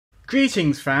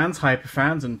Greetings fans,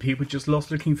 hyperfans and people just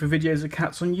lost looking for videos of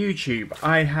cats on YouTube.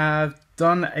 I have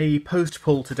done a post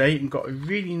poll today and got a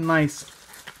really nice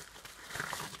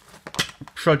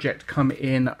project come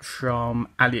in from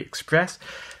AliExpress.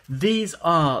 These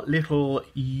are little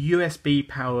USB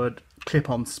powered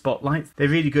clip-on spotlights. They're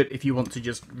really good if you want to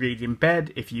just read in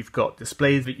bed, if you've got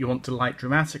displays that you want to light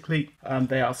dramatically.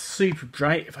 They are super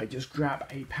bright. If I just grab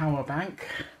a power bank.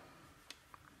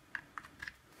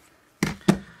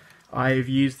 I've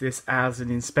used this as an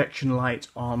inspection light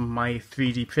on my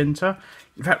 3D printer.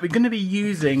 In fact, we're going to be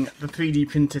using the 3D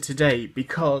printer today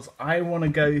because I want to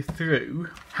go through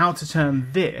how to turn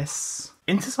this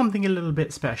into something a little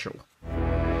bit special.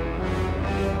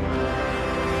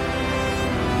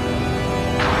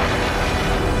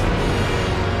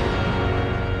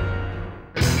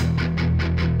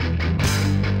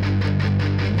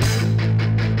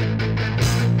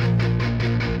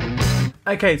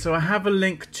 Okay, so I have a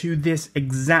link to this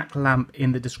exact lamp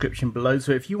in the description below,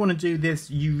 so if you want to do this,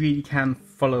 you really can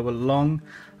follow along.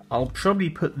 I'll probably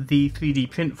put the 3D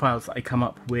print files that I come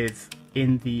up with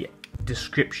in the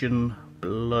description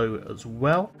below as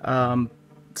well.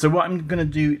 So what I'm going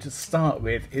to do to start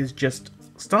with is just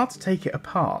start to take it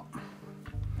apart.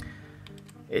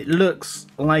 It looks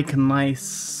like a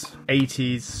nice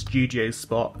 80s studio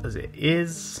spot as it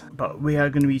is, but we are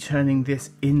going to be turning this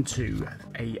into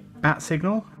a bat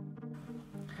signal.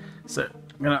 So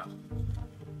I'm going to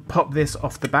pop this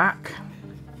off the back,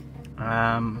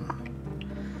 turn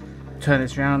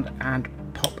this around and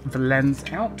pop the lens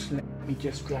out. Let me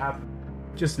just grab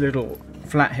just a little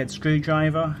flathead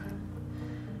screwdriver.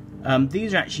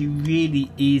 These are actually really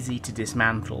easy to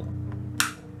dismantle.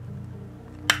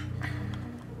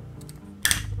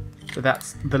 So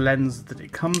that's the lens that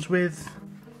it comes with.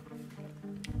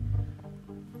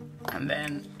 And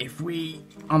then if we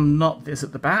unknot this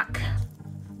at the back,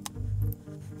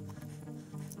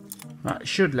 that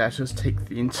should let us take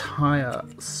the entire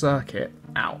circuit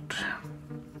out.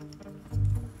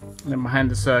 And then behind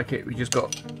the circuit we just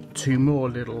got two more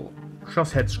little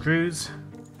crosshead screws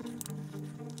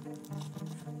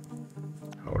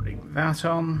holding that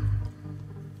on.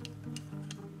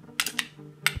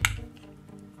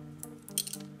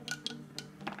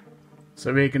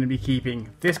 So we're going to be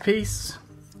keeping this piece,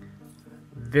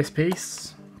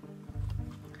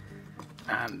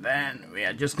 and then we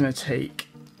are just going to take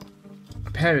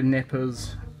a pair of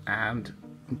nippers and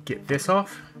get this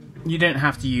off. You don't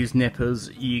have to use nippers,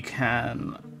 you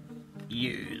can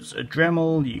use a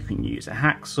Dremel, you can use a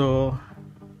hacksaw,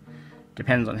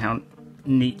 depends on how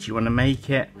neat you want to make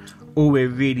it. All we're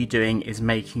really doing is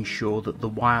making sure that the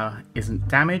wire isn't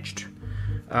damaged.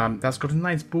 That's got a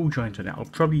nice ball joint on it. I'll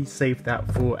probably save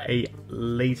that for a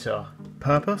later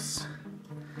purpose.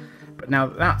 But now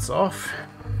that that's off,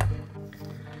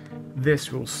 this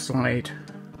will slide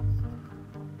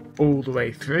all the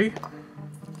way through.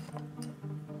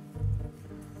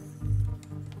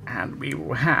 And we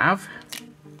will have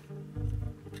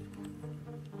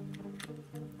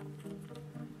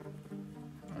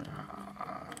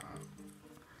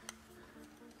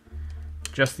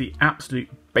just the absolute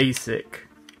basic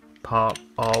part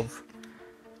of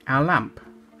our lamp.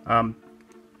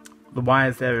 The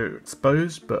wires there are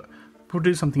exposed, but we'll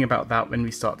do something about that when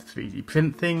we start to 3D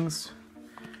print things.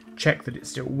 Check that it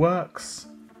still works.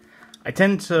 I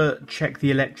tend to check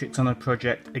the electrics on a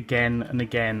project again and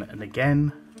again and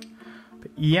again,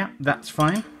 but yeah, that's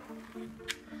fine.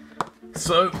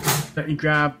 So let me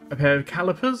grab a pair of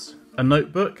calipers, a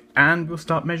notebook, and we'll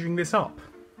start measuring this up.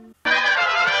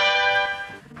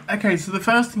 Okay, so the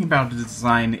first thing about the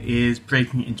design is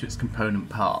breaking it into its component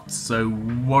parts. So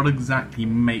what exactly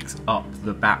makes up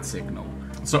the bat signal?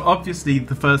 So obviously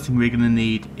the first thing we're going to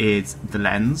need is the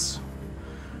lens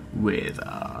with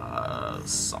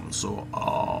some sort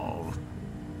of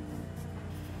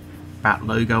bat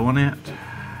logo on it.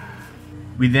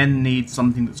 We then need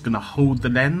something that's going to hold the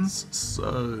lens,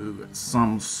 so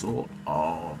some sort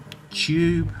of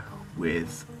tube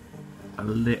with a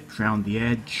lip around the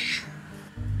edge.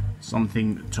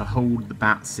 Something to hold the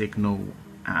bat signal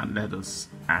and let us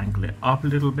angle it up a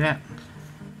little bit.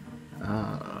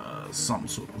 Some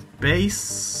sort of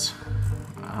base.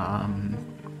 And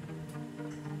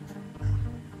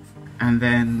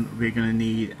then we're going to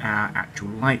need our actual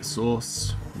light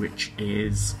source, which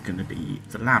is going to be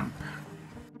the lamp.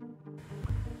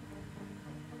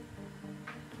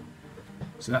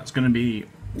 So that's going to be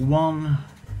 1,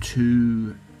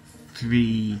 2,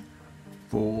 3,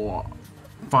 4,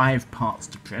 5 parts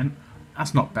to print.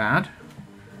 That's not bad.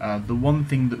 The one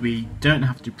thing that we don't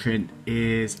have to print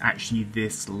is actually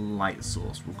this light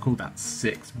source. We'll call that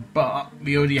 6, but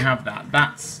we already have that.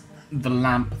 That's the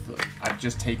lamp that I've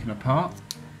just taken apart.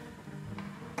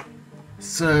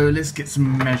 So let's get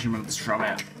some measurements from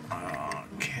it.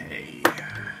 Okay.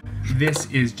 This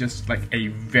is just like a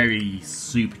very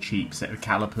super cheap set of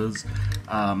calipers.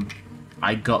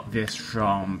 I got this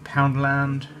from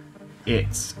Poundland.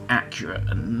 It's accurate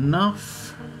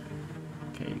enough.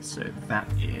 Okay, so that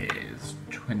is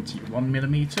 21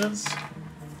 millimeters.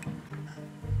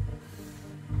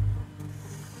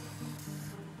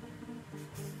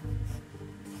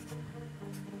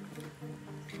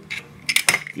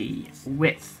 The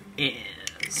width is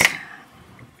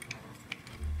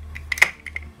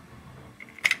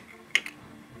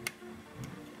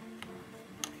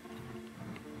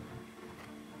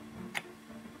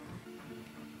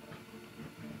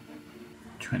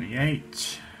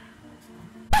 28.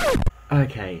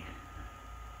 Okay,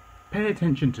 pay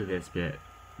attention to this bit.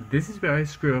 This is where I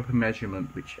screw up a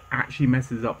measurement which actually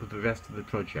messes up with the rest of the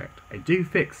project. I do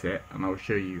fix it, and I'll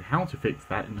show you how to fix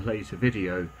that in a later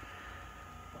video,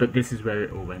 but this is where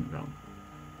it all went wrong.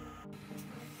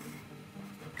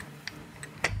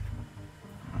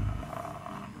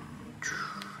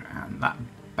 And that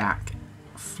back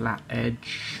flat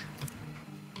edge.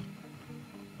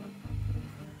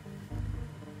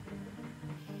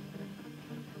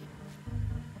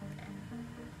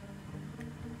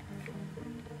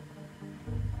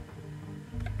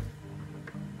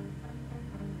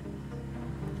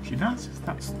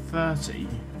 That's 30,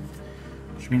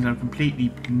 which means I've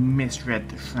completely misread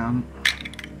the front,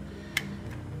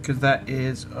 because that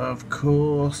is, of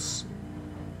course,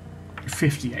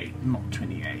 58, not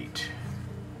 28.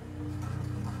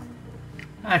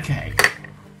 Okay,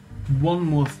 one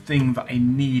more thing that I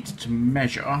need to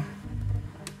measure,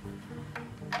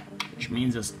 which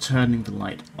means us turning the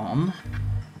light on.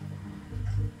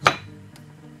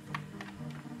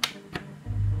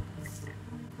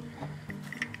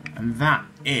 And that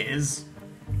is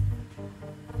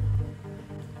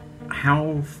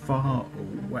how far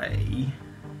away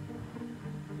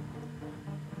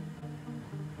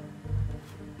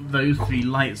those three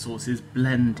light sources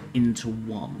blend into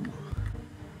one.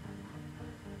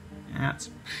 That's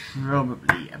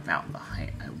probably about the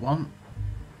height I want.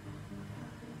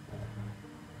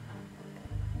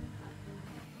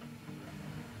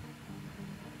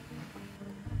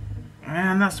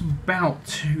 And that's about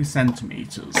 2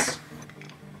 centimeters.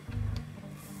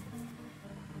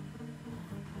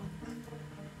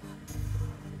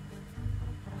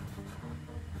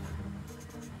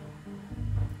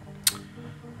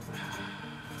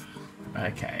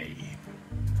 Okay.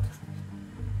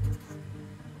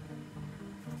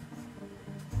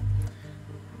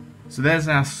 So there's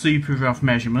our super rough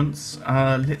measurements.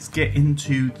 Let's get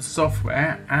into the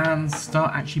software and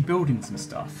start actually building some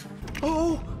stuff.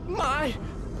 Oh my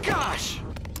gosh!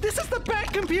 This is the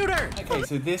bad computer! Okay,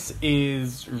 so this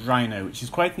is Rhino, which is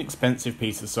quite an expensive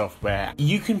piece of software.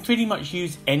 You can pretty much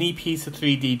use any piece of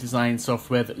 3D design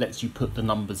software that lets you put the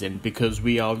numbers in, because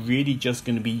we are really just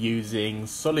going to be using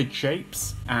solid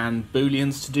shapes and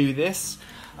booleans to do this.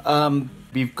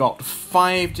 We've got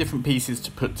 5 different pieces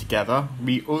to put together.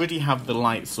 We already have the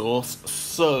light source,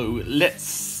 so let's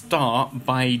start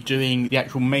by doing the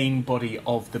actual main body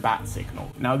of the bat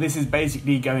signal. Now this is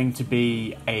basically going to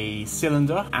be a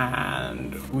cylinder,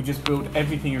 and we'll just build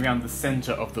everything around the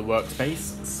center of the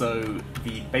workspace. So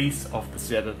the base of the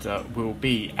cylinder will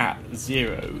be at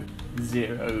 0,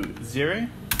 0, 0.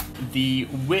 The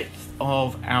width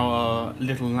of our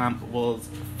little lamp was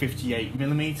 58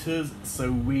 millimeters,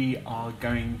 so we are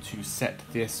going to set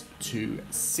this to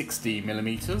 60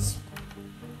 millimeters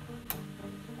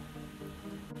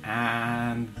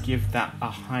and give that a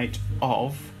height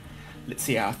of, let's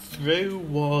see, our throw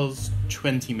was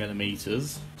 20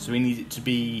 millimeters, so we need it to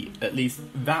be at least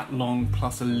that long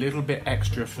plus a little bit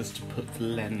extra for us to put the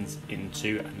lens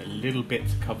into, and a little bit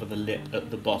to cover the lip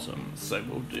at the bottom. So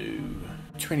we'll do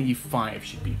 25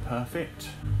 should be perfect.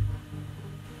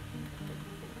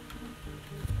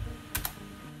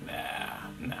 There.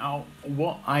 Now,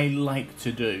 what I like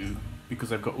to do,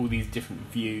 because I've got all these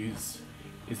different views,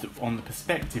 is that on the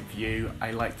perspective view,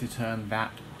 I like to turn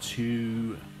that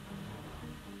to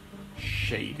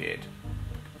shaded.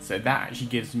 So that actually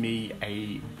gives me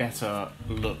a better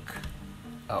look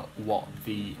at what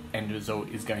the end result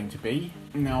is going to be.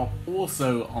 Now,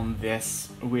 also on this,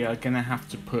 we are going to have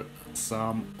to put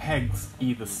some pegs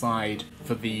either side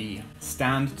for the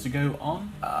stand to go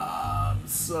on.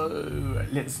 So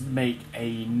let's make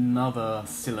another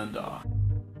cylinder.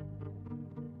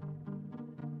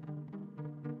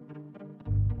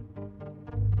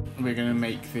 We're going to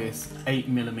make this 8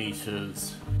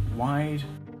 millimeters wide.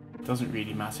 Doesn't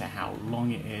really matter how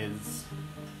long it is.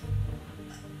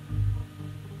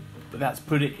 that's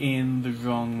put it in the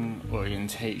wrong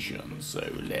orientation.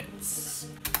 So let's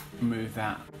move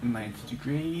that 90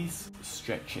 degrees,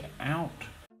 stretch it out.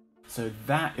 So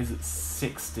that is at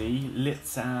 60.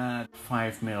 Let's add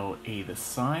 5mm either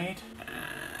side,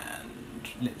 and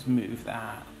let's move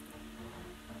that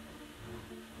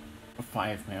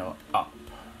 5mm up.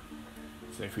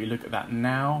 So if we look at that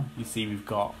now, you see we've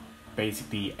got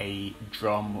basically a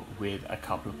drum with a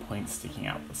couple of points sticking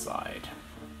out the side.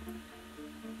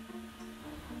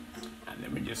 And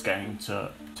then we're just going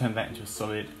to turn that into a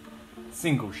solid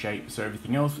single shape, so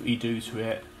everything else that we do to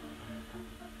it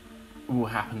will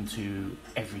happen to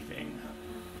everything.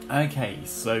 Okay,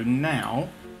 so now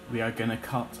we are going to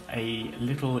cut a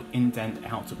little indent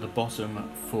out at the bottom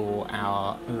for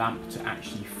our lamp to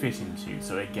actually fit into.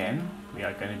 So again, we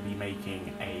are going to be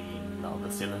making another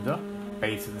cylinder.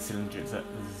 Base of the cylinder is at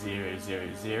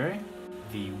 000.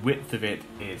 The width of it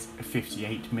is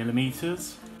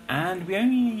 58mm, and we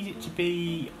only need it to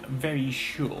be very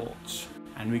short.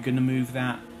 And we're going to move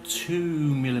that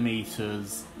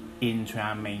 2mm into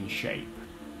our main shape.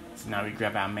 So now we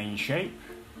grab our main shape,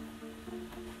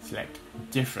 select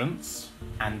difference,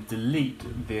 and delete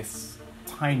this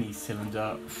tiny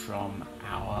cylinder from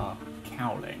our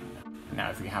cowling. Now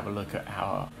if we have a look at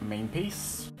our main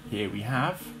piece, here we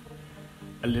have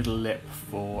a little lip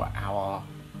for our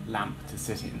lamp to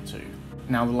sit into.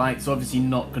 Now the light's obviously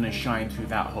not going to shine through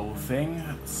that whole thing,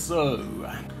 so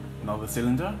another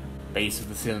cylinder, base of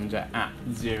the cylinder at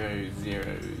 000.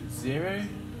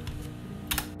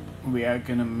 We are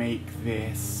going to make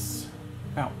this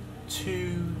about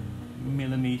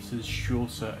 2mm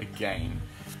shorter again.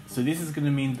 So this is going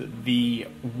to mean that the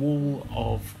wall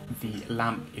of the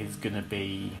lamp is going to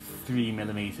be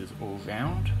 3mm all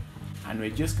round. And we're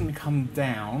just going to come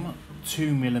down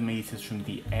 2mm from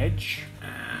the edge.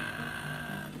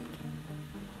 And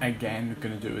again, we're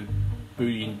going to do a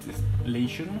Boolean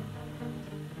deletion.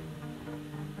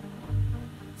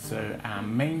 So our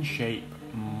main shape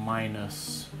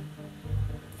minus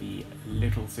the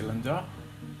little cylinder,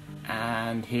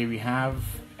 and here we have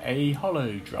a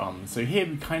hollow drum. So here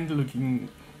we're kind of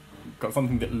got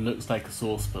something that looks like a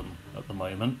saucepan at the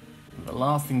moment. And the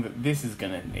last thing that this is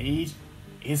going to need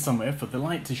is somewhere for the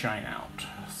light to shine out.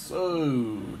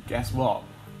 So guess what?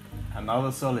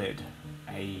 Another solid,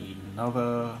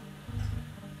 another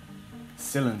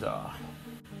cylinder,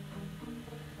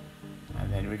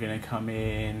 and then we're going to come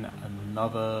in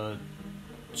another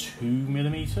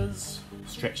 2mm,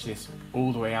 stretch this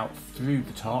all the way out through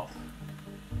the top,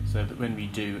 so that when we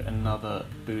do another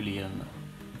Boolean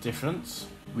difference,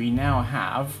 we now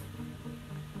have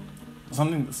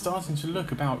something that's starting to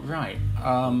look about right.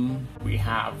 We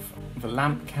have the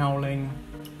lamp cowling,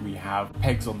 we have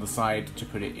pegs on the side to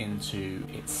put it into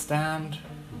its stand,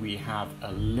 we have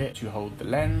a lip to hold the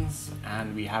lens,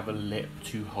 and we have a lip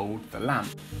to hold the lamp.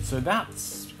 So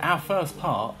that's our first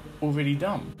part already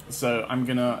done. So I'm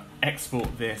gonna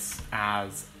export this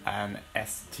as an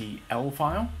STL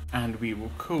file, and we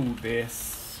will call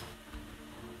this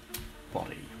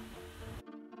body.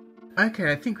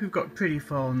 Okay, I think we've got pretty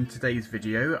far on today's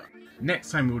video.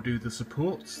 Next time we'll do the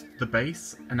supports, the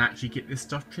base, and actually get this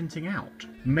stuff printing out.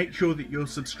 Make sure that you're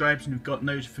subscribed and you've got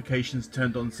notifications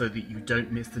turned on so that you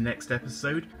don't miss the next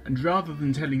episode. And rather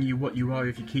than telling you what you are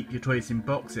if you keep your toys in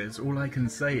boxes, all I can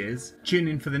say is tune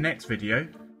in for the next video.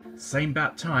 Same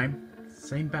bat time,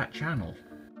 same bat channel.